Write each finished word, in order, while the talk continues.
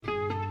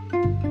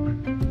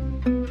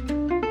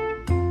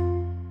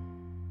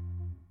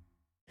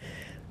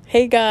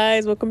Hey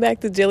guys, welcome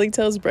back to Jelly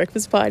Toast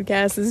Breakfast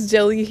Podcast. This is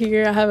Jelly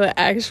here. I have an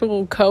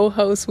actual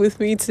co-host with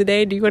me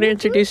today. Do you want to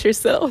introduce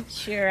yourself?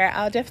 Sure,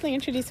 I'll definitely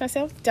introduce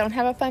myself. Don't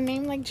have a fun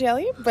name like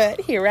Jelly,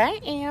 but here I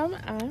am.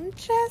 I'm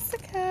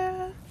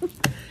Jessica.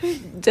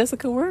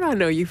 Jessica, where do I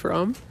know you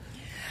from?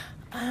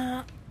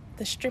 The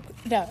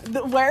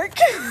work.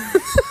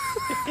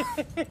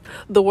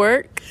 The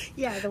work?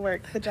 Yeah, the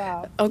work, the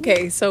job.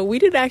 Okay, so we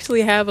didn't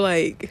have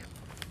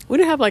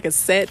a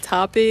set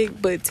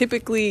topic, but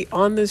typically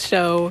on the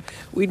show,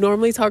 we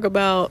normally talk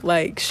about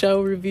like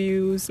show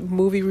reviews,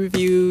 movie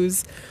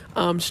reviews,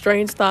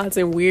 strange thoughts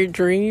and weird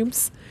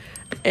dreams.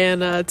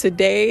 And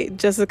today,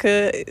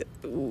 Jessica,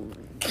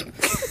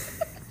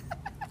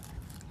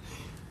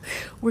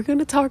 we're going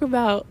to talk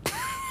about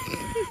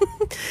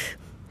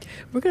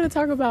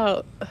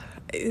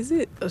is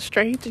it a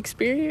strange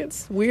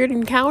experience? Weird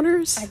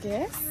encounters? I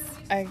guess.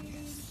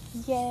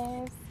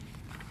 Yes.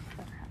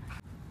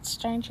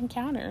 Strange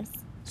encounters.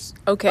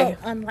 Okay.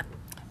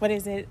 What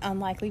is it?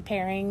 Unlikely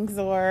pairings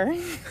or...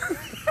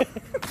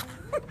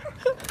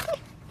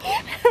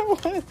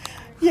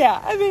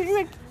 Yeah, I think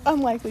like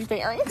unlikely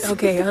pairings.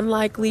 Okay,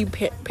 unlikely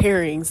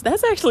pairings.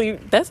 That's actually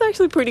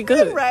pretty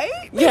good.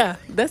 Right? Yeah,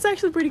 that's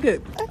actually pretty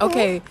good.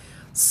 Okay,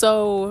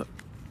 so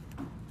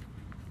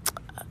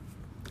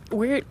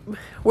where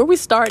we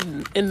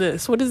starting in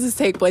this? What does this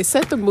take place?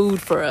 Set the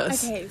mood for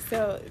us. Okay,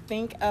 so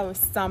think of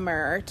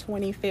summer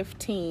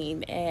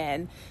 2015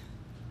 and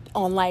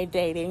online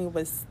dating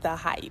was the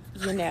hype,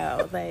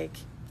 like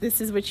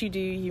this is what you do.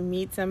 You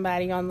meet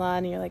somebody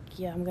online and you're like,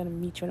 yeah, I'm going to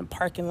meet you in a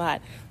parking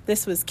lot.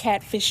 This was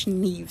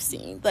catfishing you've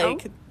seen.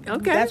 Like,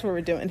 okay. That's what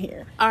we're doing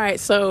here. All right,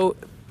 so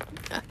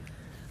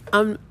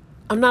I'm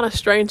not a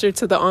stranger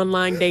to the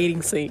online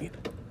dating scene.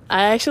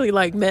 I actually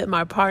met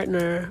my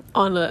partner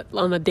on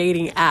a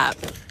dating app.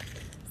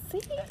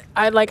 See?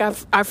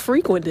 I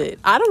frequent it.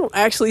 I don't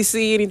actually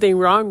see anything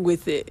wrong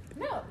with it.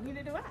 No,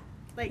 neither do I.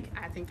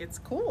 I think it's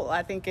cool.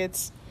 I think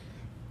it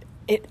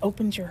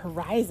opens your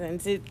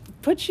horizons. It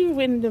puts you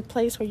in the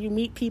place where you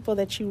meet people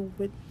that you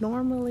would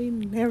normally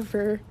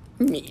never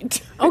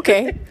meet.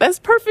 Okay, that's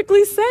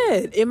perfectly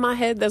said. In my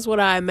head, that's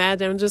what I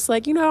imagine. I'm just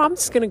like, I'm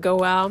just going to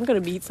go out. I'm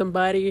going to meet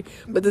somebody.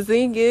 But the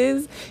thing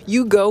is,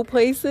 you go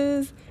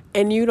places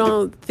and you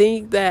don't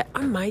think that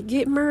I might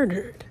get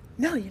murdered.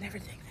 No, you never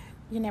think that.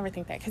 You never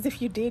think that. Because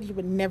if you did, you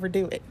would never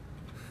do it.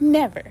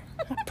 Never.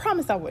 I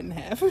promise I wouldn't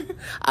have.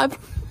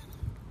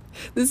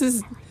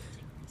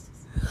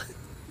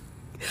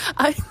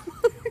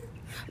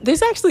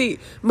 There's actually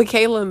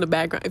Michaela in the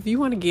background. If you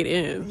want to get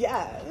in.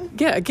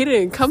 Yeah, get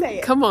in. Come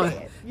on. Come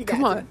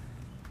on.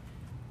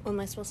 What am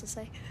I supposed to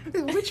say?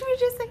 What you were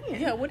just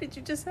saying. Yeah, what did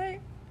you just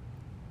say?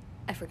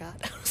 I forgot.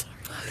 I'm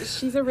sorry.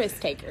 She's a risk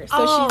taker.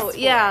 So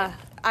yeah.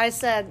 I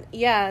said,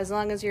 yeah, as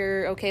long as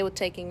you're okay with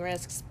taking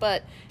risks.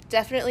 But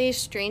definitely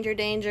stranger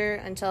danger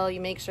until you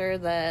make sure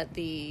that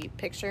the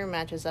picture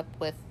matches up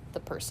with the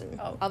person.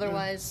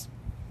 Otherwise,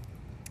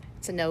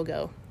 it's a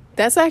no-go.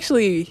 That's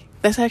actually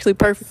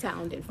perfect.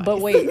 Sound advice.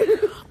 But wait,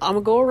 I'm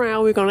gonna go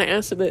around. We're gonna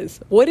answer this.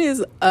 What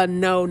is a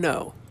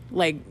no?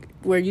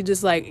 Where you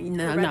just no.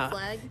 Red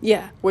flag?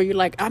 Yeah, where you're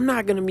like, I'm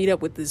not gonna meet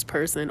up with this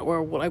person,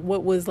 or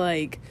what was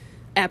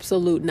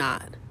absolute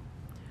not.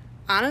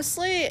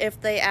 Honestly, if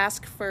they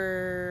ask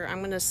for,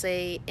 I'm gonna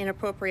say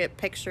inappropriate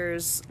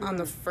pictures on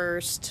the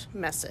first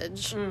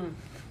message.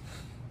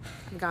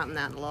 I've gotten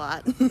that a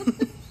lot.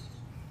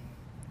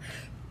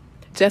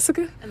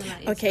 Jessica?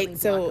 Okay,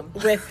 so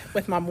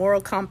with my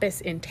moral compass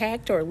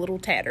intact or a little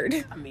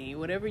tattered? I mean,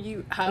 whatever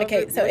you...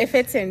 Okay, so if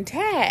it's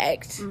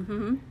intact,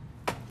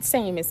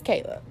 same as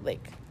Kayla,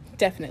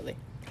 definitely.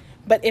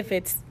 But if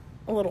it's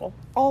a little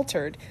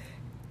altered,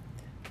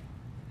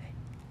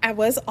 I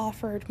was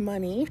offered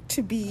money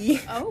to be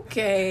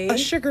a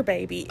sugar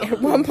baby at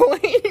one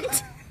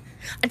point.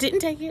 I didn't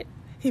take it.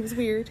 He was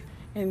weird.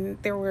 And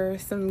there were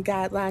some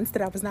guidelines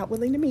that I was not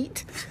willing to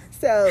meet.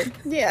 So,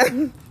 yeah.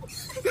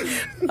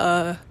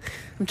 I'm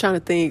trying to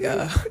think.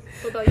 What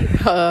about you?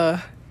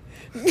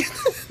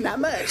 Not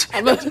much.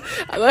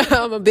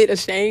 I'm a bit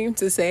ashamed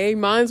to say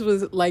mine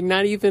was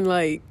not even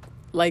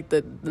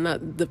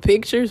the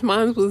pictures.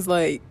 Mine was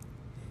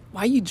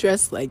why you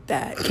dressed like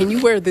that? Can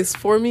you wear this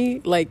for me?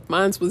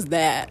 Mine was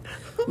that.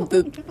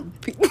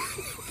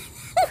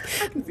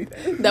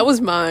 That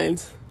was mine.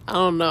 I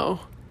don't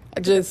know.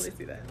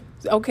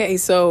 Okay,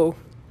 so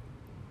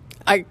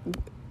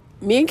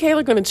me and Kayla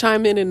are going to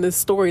chime in this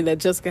story that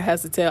Jessica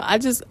has to tell.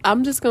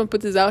 I'm just going to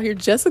put this out here.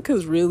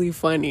 Jessica's really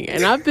funny,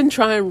 and I've been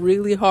trying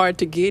really hard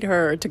to get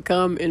her to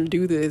come and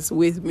do this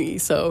with me.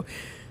 So,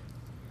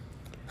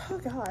 oh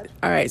God!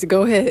 All right, so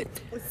go ahead.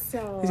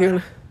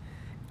 So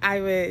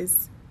I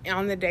was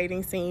on the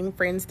dating scene.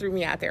 Friends threw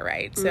me out there,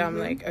 right? So I'm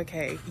like,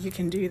 okay, you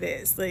can do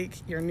this.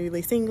 You're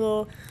newly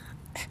single.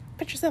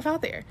 Put yourself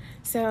out there.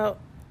 So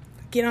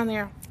get on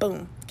there,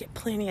 boom, get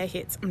plenty of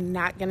hits. I'm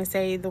not going to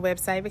say the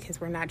website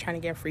because we're not trying to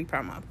get free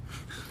promo.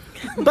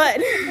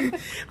 But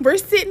we're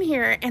sitting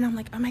here and I'm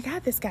like, oh my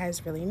God, this guy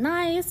is really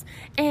nice.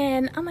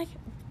 And I'm like,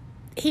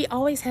 he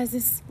always has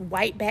this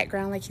white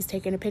background, like he's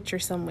taking a picture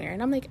somewhere.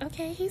 And I'm like,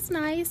 okay, he's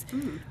nice.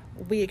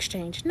 We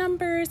exchanged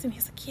numbers, and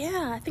he's like,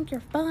 yeah, I think you're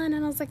fun.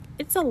 And I was like,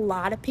 it's a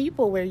lot of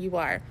people where you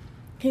are.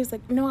 He was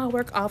like, no, I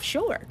work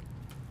offshore.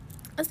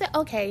 I said,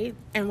 okay.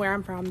 And where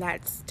I'm from,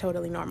 that's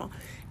totally normal.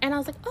 And I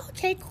was like,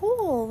 okay,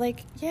 cool.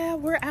 Like, yeah,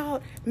 we're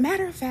out.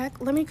 Matter of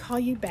fact, let me call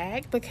you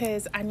back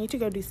because I need to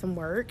go do some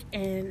work,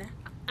 and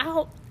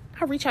I'll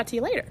reach out to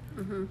you later.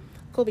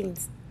 Cool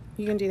beans.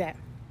 You can do that.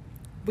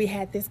 We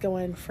had this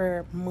going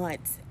for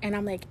months, and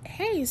I'm like,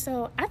 hey,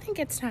 so I think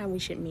it's time we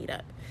should meet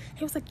up.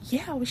 He was like,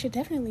 yeah, we should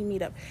definitely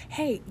meet up.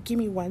 Hey, give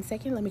me 1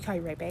 second. Let me call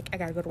you right back. I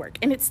got to go to work.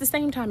 And it's the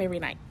same time every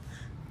night.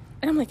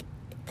 And I'm like,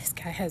 this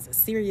guy has a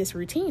serious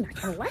routine. I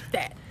kind of like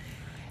that.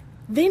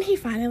 Then he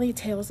finally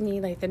tells me,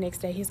 like, the next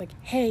day, he's like,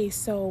 hey,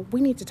 so we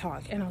need to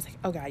talk. And I was like,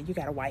 oh, God, you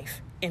got a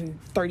wife and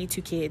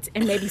 32 kids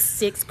and maybe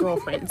 6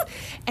 girlfriends.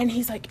 And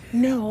he's like,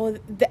 no,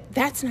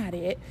 that's not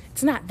it.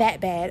 It's not that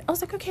bad. I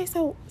was like, okay,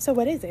 so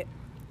what is it?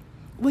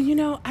 Well, you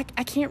know, I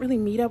can't really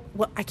meet up.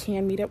 Well, I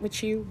can meet up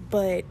with you,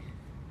 but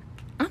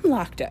I'm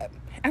locked up.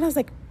 And I was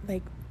like,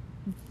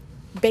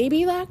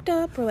 baby locked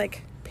up or,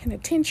 like,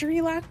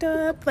 penitentiary locked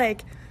up?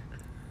 Like,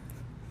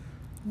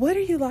 what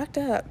are you locked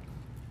up?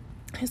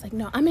 He was like,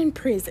 no, I'm in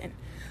prison.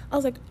 I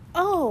was like,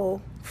 oh,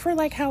 for,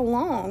 like, how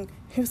long?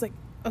 He was like,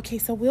 okay,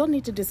 so we'll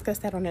need to discuss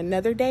that on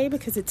another day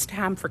because it's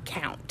time for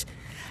count.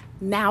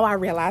 Now I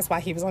realize why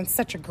he was on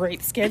such a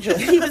great schedule.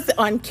 He was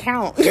on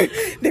count.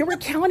 They were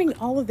counting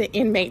all of the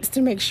inmates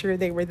to make sure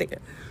they were there.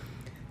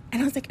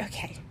 And I was like,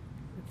 okay.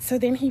 So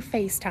then he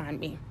FaceTimed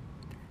me.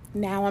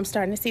 Now I'm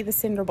starting to see the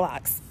cinder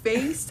blocks.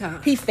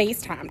 FaceTime? He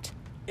FaceTimed.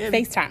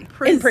 FaceTime.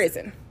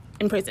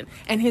 In prison.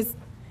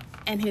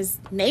 And his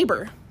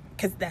neighbor,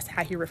 because that's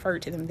how he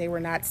referred to them. They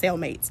were not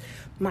cellmates.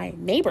 My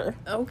neighbor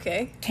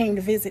came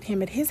to visit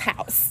him at his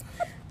house.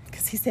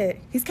 Because he said,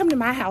 he's come to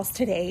my house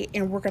today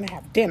and we're going to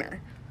have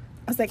dinner.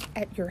 I was like,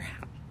 at your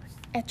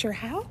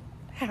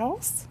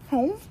house?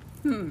 Home?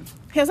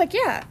 He was like,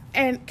 yeah.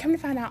 And come to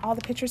find out, all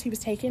the pictures he was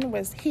taking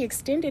was he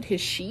extended his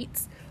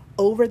sheets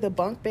over the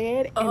bunk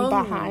bed and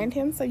behind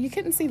him so you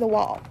couldn't see the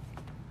wall.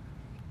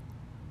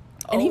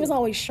 And he was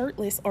always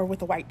shirtless or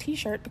with a white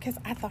t-shirt because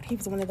I thought he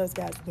was one of those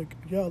guys like,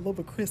 yeah, I love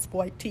a crisp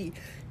white tee.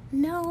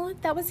 No,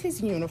 that was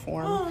his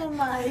uniform. Oh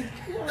my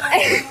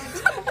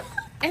God.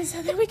 And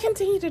so then we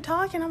continued to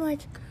talk, and I'm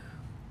like,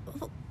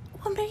 well,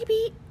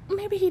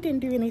 maybe he didn't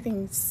do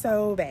anything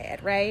so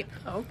bad, right?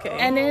 Okay.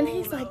 And then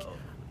he's like,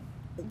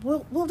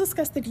 we'll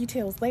discuss the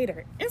details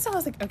later. And so I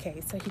was like,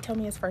 okay. So he told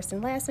me his first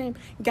and last name.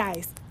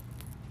 Guys,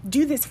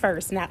 do this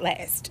first, not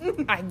last.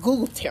 I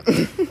Googled him.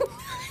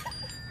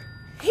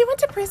 He went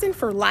to prison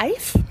for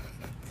life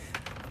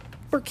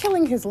for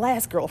killing his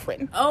last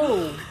girlfriend.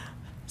 Oh.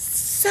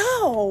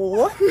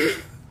 So,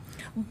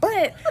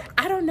 but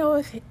I don't know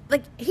if,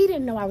 he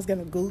didn't know I was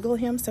going to Google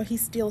him, so he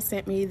still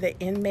sent me the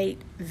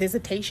inmate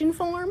visitation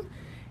form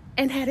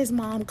and had his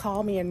mom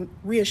call me and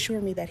reassure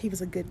me that he was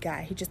a good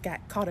guy. He just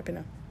got caught up in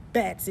a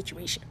bad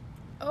situation.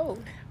 Oh,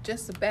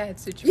 just a bad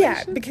situation?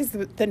 Yeah, because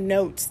the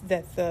notes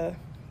that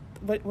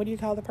what do you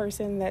call the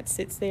person that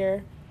sits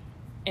there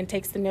and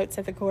takes the notes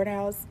at the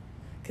courthouse?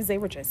 Because they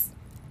were just...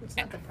 It's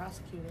not the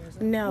prosecutor, is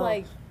it? No.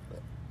 Like...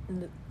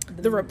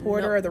 The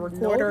reporter or the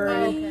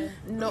recorder.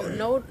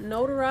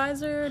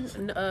 Notarizer.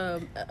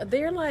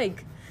 They're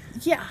like...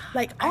 Yeah,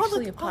 like all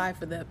actually apply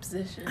for that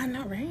position. I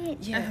know, right?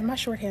 Yeah. My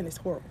shorthand is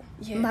horrible.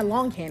 Yeah. My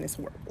longhand is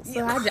horrible.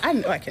 So I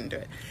know I couldn't do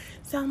it.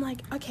 So I'm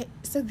like, okay,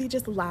 so they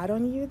just lied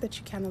on you that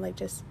you kind of like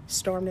just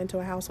stormed into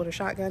a house with a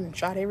shotgun and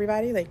shot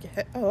everybody? Like,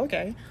 oh,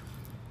 okay.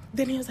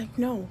 Then he was like,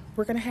 no,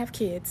 we're going to have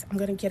kids. I'm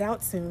going to get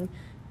out soon.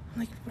 I'm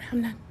like,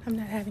 I'm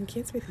not having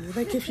kids with you.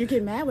 Like, if you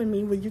get mad with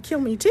me, will you kill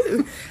me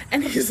too?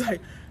 And he's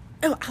like,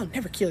 oh, I'll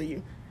never kill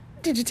you.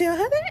 Did you tell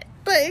her that?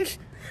 Like,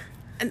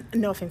 and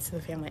no offense to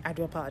the family. I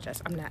do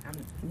apologize. I'm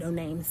no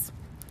names.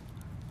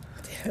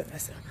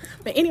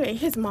 But anyway,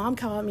 his mom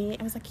called me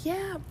and was like,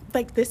 yeah,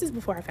 like this is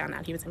before I found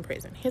out he was in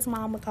prison. His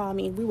mom would call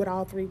me. We would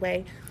all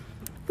three-way.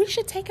 We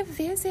should take a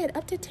visit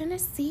up to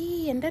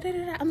Tennessee and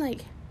da-da-da-da. I'm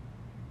like,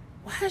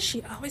 why does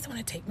she always want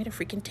to take me to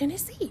freaking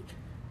Tennessee?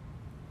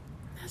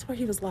 That's where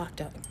he was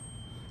locked up.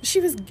 She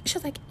was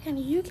like, and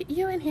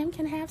you and him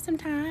can have some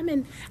time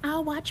and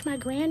I'll watch my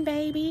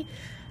grandbaby.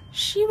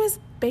 She was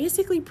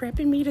basically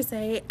prepping me to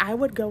say I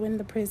would go in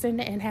the prison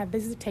and have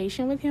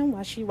visitation with him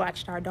while she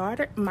watched my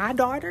daughter,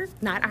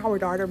 not our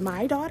daughter,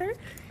 my daughter.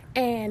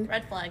 And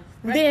red flag.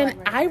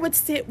 I would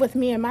sit with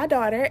me and my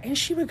daughter and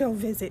she would go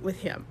visit with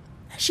him.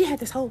 She had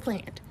this whole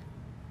plan.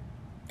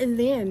 And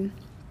then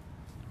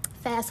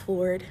fast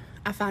forward,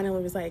 I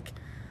finally was like,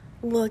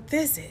 look,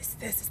 this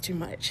is too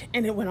much.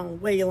 And it went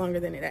on way longer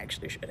than it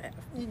actually should have.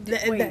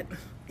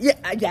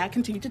 I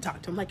continued to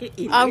talk to him like an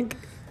idiot.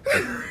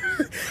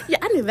 Yeah,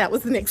 I knew that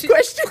was the next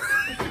question.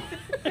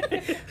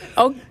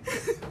 Oh,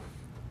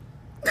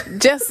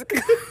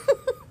 Jessica.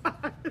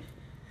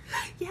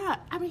 Yeah,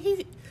 I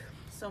mean,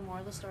 So,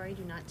 moral of the story: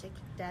 do not take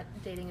that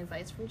dating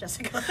advice from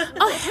Jessica.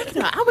 Oh heck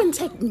no! I wouldn't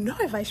take no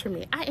advice from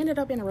me. I ended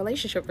up in a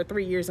relationship for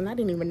 3 years, and I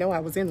didn't even know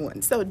I was in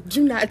one. So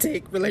do not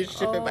take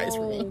relationship advice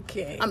from me.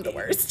 Okay. I'm the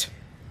worst.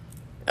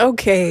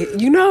 Okay,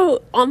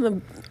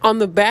 on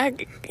the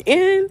back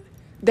end,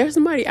 there's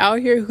somebody out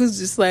here who's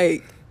just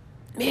like,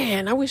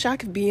 man, I wish I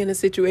could be in a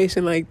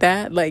situation like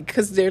that, like,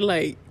 because they're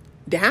like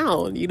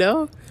down,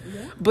 Yeah.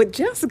 But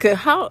Jessica,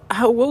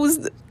 what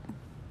was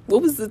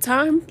the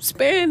time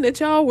span that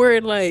y'all were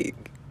like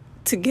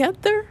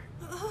together?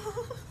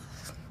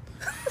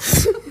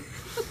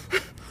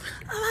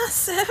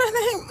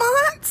 7-8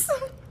 months.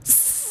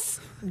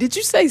 Did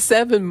you say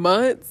 7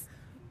 months?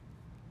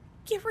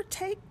 Give or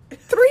take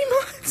 3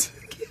 months.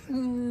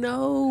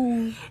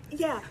 No.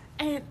 Yeah,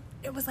 and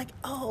it was like,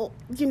 oh,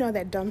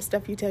 that dumb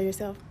stuff you tell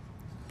yourself.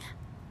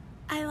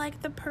 I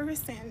like the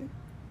person,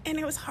 and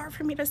it was hard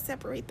for me to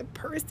separate the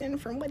person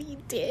from what he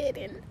did,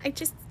 and I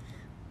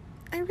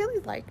really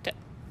liked it.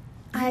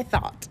 I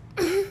thought.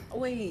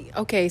 Wait,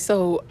 okay,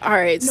 so, all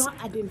right. No,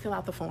 I didn't fill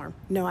out the form.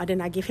 No, I did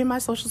not give him my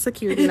social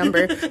security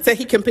number so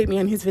he can put me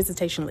on his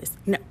visitation list.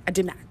 No, I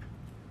did not.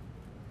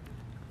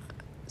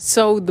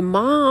 So the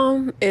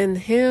mom and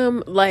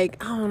him,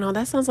 like, I don't know,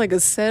 that sounds like a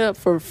setup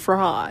for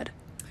fraud.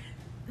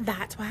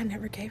 That's why I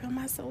never gave him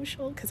my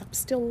social, because I'm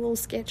still a little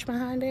sketch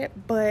behind it.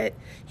 But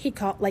he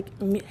called,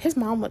 his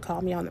mom would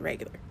call me on the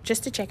regular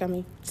just to check on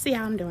me, see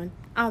how I'm doing,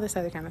 all this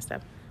other kind of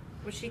stuff.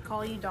 Would she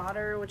call you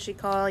daughter? Would she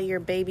call your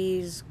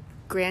babies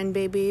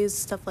grandbabies,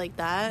 stuff like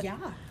that? Yeah.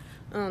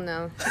 Oh,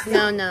 no.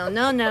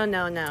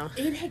 No.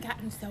 It had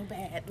gotten so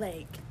bad,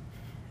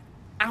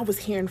 I was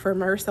hearing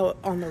from her so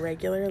on the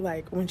regular,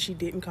 when she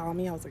didn't call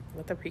me, I was like,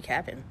 what the freak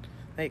happened?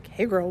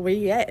 Hey girl, where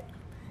you at?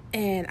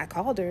 And I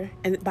called her,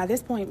 and by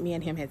this point, me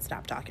and him had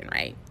stopped talking,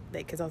 right?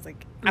 Because I was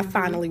like, I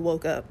finally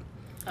woke up.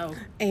 Oh.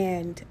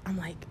 And I'm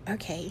like,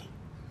 okay,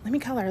 let me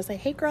call her. I was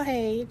like, hey girl,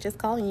 hey, just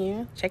calling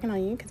you, checking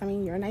on you, because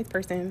you're a nice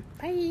person.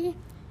 Bye.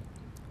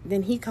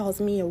 Then he calls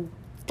me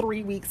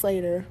 3 weeks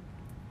later,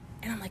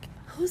 and I'm like,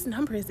 whose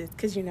number is this?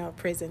 Because,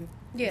 prison.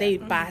 Yeah. They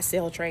buy,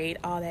 sell, trade,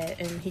 all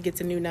that, and he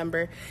gets a new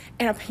number.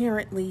 And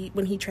apparently,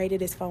 when he traded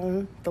his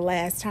phone the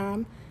last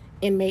time,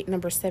 inmate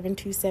number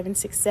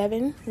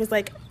 72767 was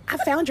like, I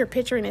found your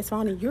picture in his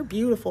phone, and you're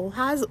beautiful.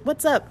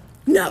 What's up?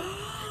 No.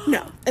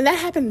 And that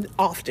happened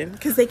often,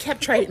 because they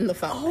kept trading the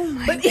phone. Oh,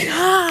 my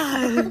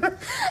God.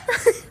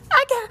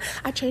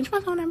 I changed my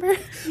phone number.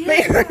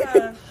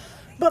 Yeah.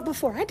 But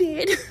before I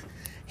did,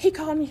 he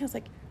called me. He was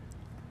like,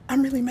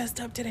 I'm really messed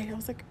up today. I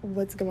was like,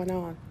 what's going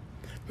on?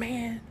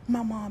 Man,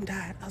 my mom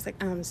died. I was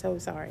like, I'm so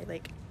sorry.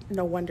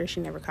 No wonder she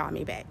never called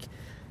me back.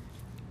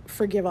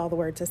 Forgive all the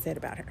words I said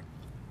about her,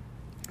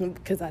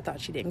 because I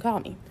thought she didn't call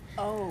me.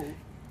 Oh.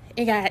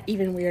 It got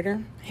even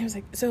weirder. He was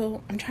like,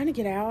 so I'm trying to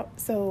get out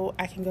so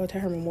I can go to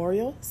her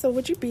memorial. So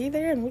would you be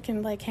there and we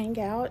can hang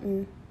out?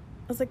 And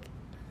I was like,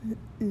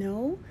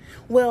 no.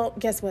 Well,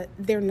 guess what?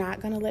 They're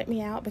not going to let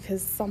me out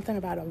because something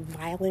about a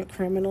violent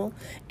criminal.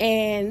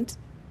 And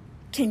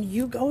can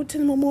you go to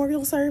the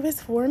memorial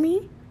service for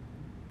me?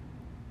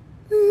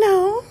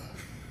 No.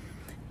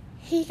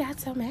 He got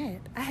so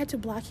mad. I had to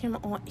block him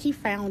he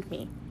found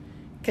me.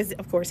 Because,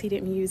 of course, he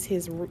didn't use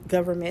his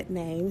government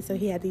name. So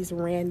he had these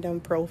random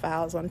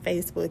profiles on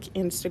Facebook,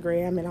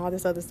 Instagram, and all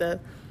this other stuff.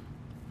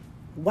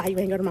 Why you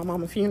ain't go to my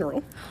mama's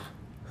funeral?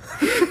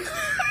 I'm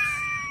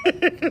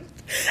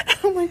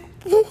like,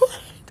 what?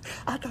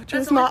 I thought you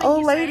was my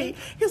old lady.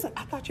 He was like,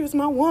 I thought you was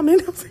my woman.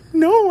 I was like,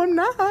 no, I'm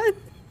not.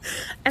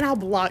 And I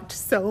blocked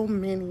so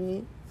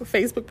many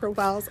Facebook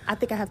profiles. I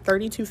think I have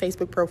 32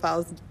 Facebook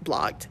profiles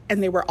blocked,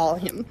 and they were all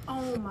him.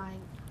 Oh, my.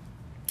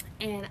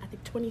 And I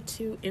think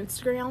 22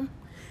 Instagram.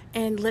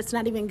 And let's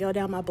not even go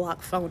down my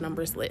block phone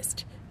numbers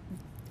list.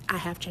 I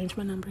have changed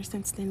my number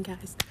since then,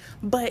 guys.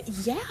 But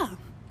yeah,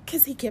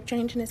 because he kept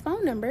changing his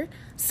phone number.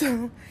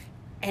 So,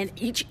 and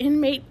each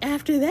inmate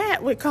after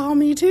that would call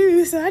me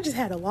too. So I just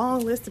had a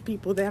long list of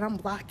people that I'm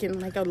blocking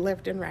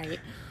left and right.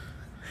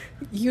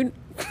 You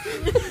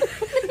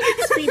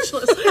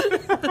speechless.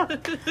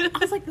 I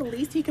was like, the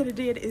least he could have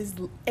did is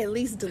at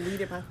least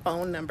deleted my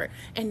phone number.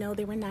 And no,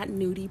 they were not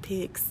nudie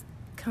pics.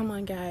 Come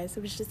on, guys.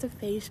 It was just a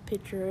face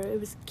picture. It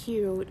was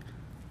cute.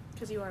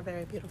 Because you are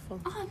very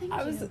beautiful. Oh, thank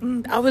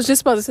you. I was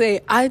just about to say,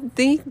 I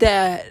think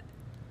that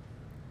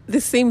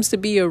this seems to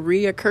be a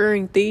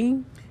reoccurring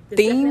theme. This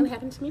definitely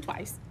happened to me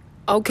twice.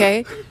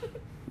 Okay.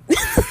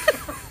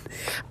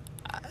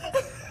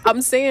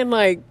 I'm saying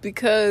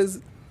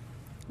because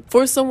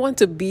for someone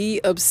to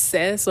be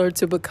obsessed or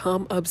to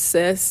become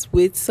obsessed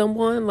with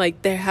someone,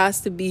 there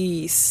has to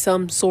be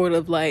some sort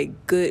of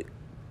good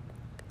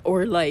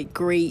or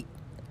great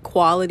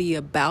quality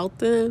about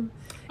them.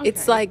 Okay.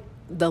 It's like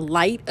the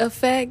light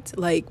effect,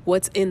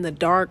 what's in the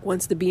dark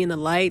wants to be in the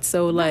light.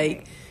 So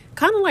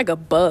kind of like a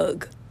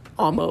bug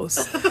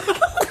almost. Did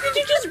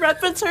you just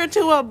reference her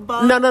to a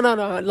bug?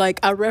 No.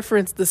 I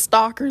referenced the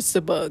stalkers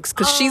to bugs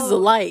because she's the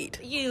light.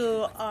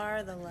 You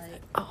are the light.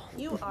 Oh.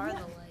 You are the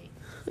light.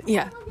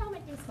 Yeah. Oh, y'all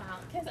make me smile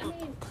because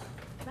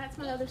that's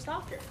my other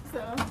stalker.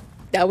 So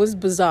that was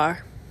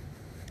bizarre.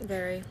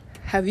 Very.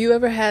 Have you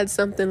ever had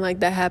something like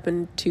that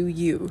happen to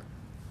you?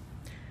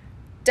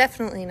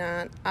 Definitely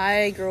not.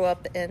 I grew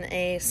up in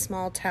a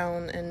small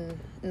town in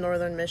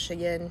northern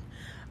Michigan.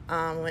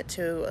 Went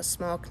to a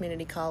small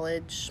community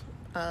college,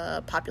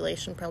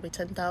 population probably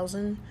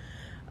 10,000.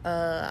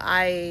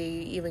 I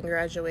even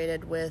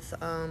graduated with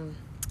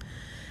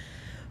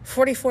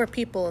 44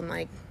 people in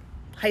my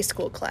high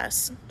school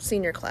class,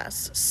 senior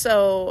class.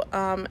 So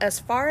as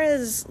far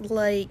as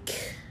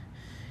like,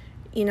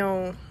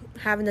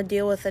 having to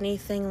deal with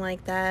anything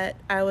like that,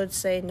 I would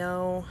say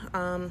no.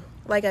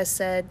 Like I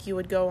said, you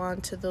would go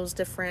on to those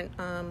different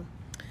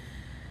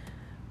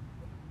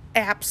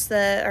apps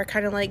that are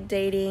kind of like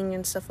dating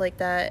and stuff like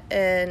that,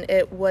 and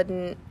it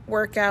wouldn't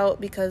work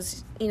out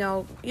because,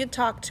 you'd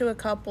talk to a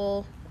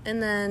couple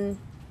and then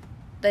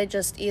they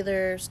just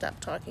either stop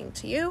talking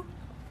to you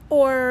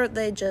or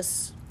they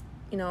just,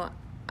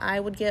 I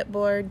would get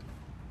bored.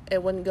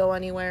 It wouldn't go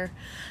anywhere.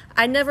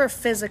 I never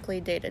physically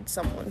dated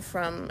someone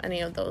from any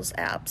of those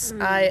apps.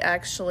 I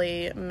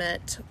actually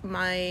met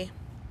my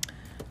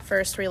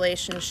first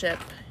relationship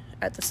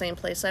at the same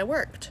place I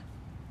worked.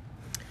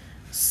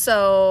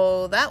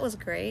 So that was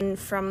great. And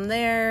from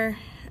there,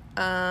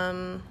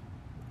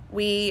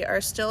 we are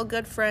still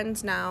good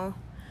friends now.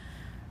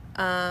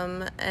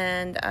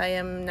 And I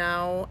am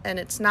now, and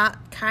it's not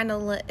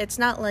it's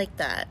not like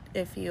that,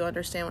 if you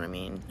understand what I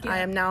mean. Yeah. I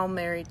am now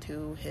married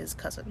to his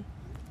cousin.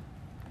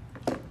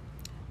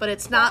 But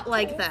it's not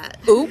like that.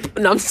 Oop.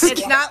 No, I'm just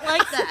It's not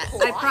like that.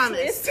 I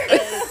promise.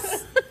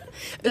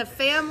 The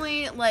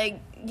family,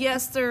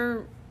 yes,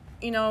 they're,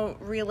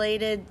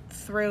 related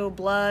through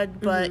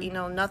blood, but,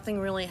 nothing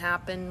really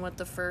happened with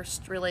the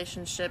first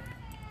relationship.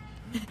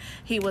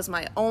 He was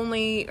my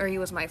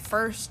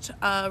first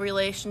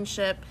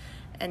relationship,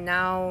 and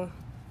now,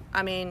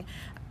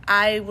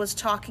 I was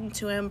talking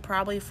to him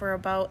probably for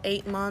about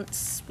 8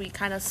 months. We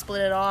kind of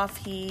split it off.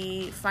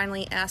 He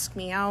finally asked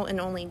me out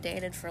and only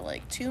dated for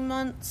 2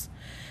 months.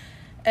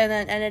 And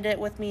then ended it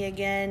with me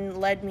again,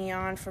 led me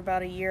on for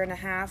about 1.5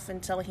 years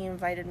until he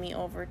invited me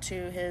over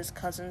to his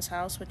cousin's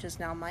house, which is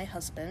now my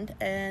husband,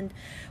 and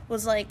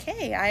was like,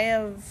 hey, I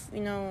have,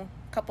 a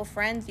couple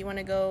friends. You want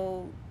to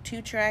go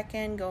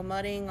 2-tracking, go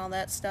mudding, all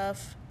that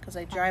stuff? Because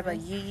I drive a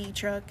Yee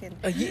truck. And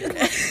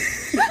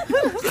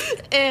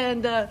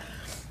and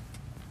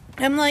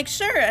I'm like,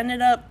 sure.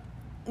 Ended up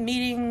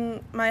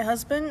meeting my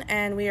husband,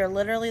 and we are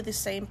literally the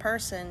same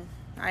person.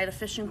 I had a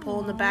fishing pole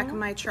in the back of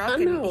my truck,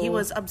 and he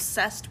was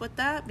obsessed with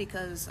that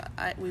because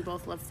we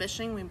both love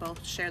fishing. We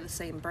both share the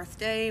same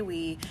birthday.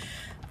 Wait,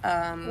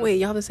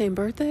 y'all the same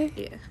birthday?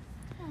 Yeah.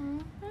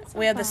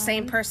 We have the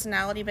same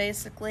personality,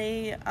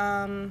 basically.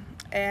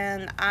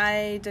 And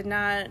I did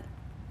not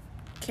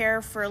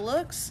care for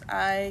looks.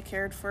 I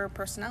cared for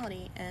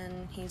personality,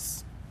 and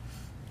he's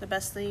the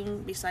best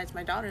thing besides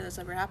my daughter that's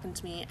ever happened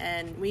to me.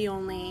 And we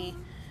only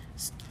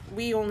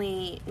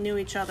knew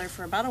each other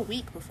for about a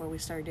week before we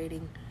started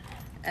dating.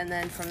 And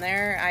then from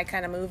there, I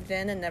kind of moved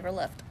in and never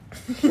left.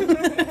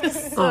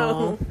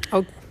 So,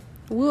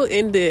 we'll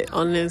end it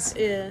on this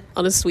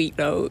on a sweet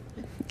note.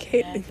 Okay.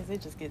 Yeah, because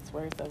it just gets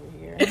worse over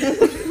here.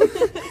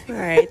 All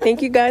right.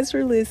 Thank you guys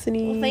for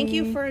listening. Well, thank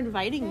you for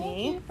inviting me.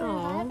 Thank you for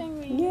having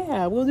me.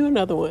 Yeah, we'll do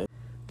another one.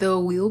 There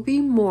will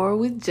be more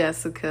with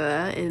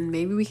Jessica, and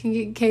maybe we can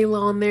get Kayla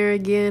on there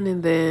again,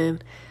 and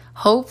then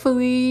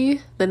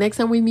hopefully the next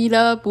time we meet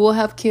up, we'll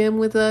have Kim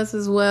with us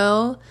as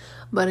well.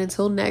 But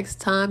until next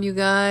time, you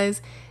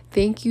guys,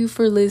 thank you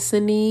for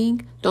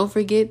listening. Don't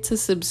forget to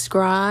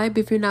subscribe.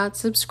 If you're not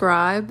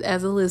subscribed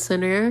as a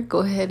listener, go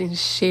ahead and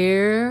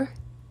share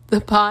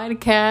the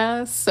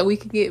podcast so we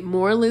can get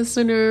more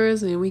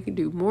listeners and we can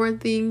do more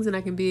things and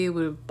I can be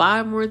able to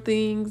buy more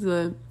things.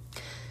 But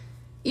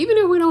even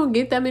if we don't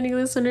get that many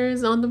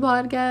listeners on the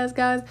podcast,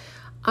 guys,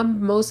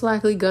 I'm most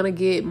likely going to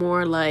get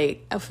more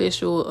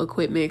official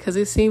equipment because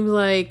it seems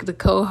like the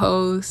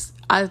co-hosts,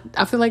 I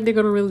feel like they're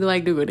going to really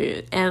like doing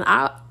it. And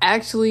I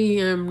actually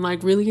am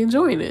really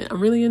enjoying it. I'm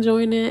really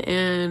enjoying it.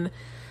 And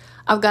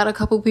I've got a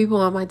couple people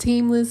on my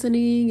team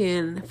listening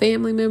and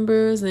family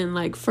members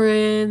and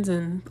friends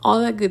and all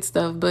that good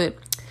stuff. But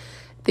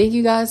thank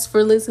you guys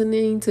for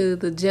listening to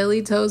the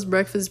Jelly Toast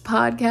Breakfast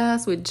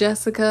Podcast with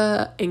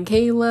Jessica and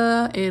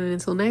Kayla. And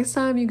until next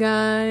time, you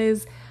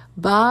guys,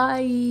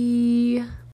 bye.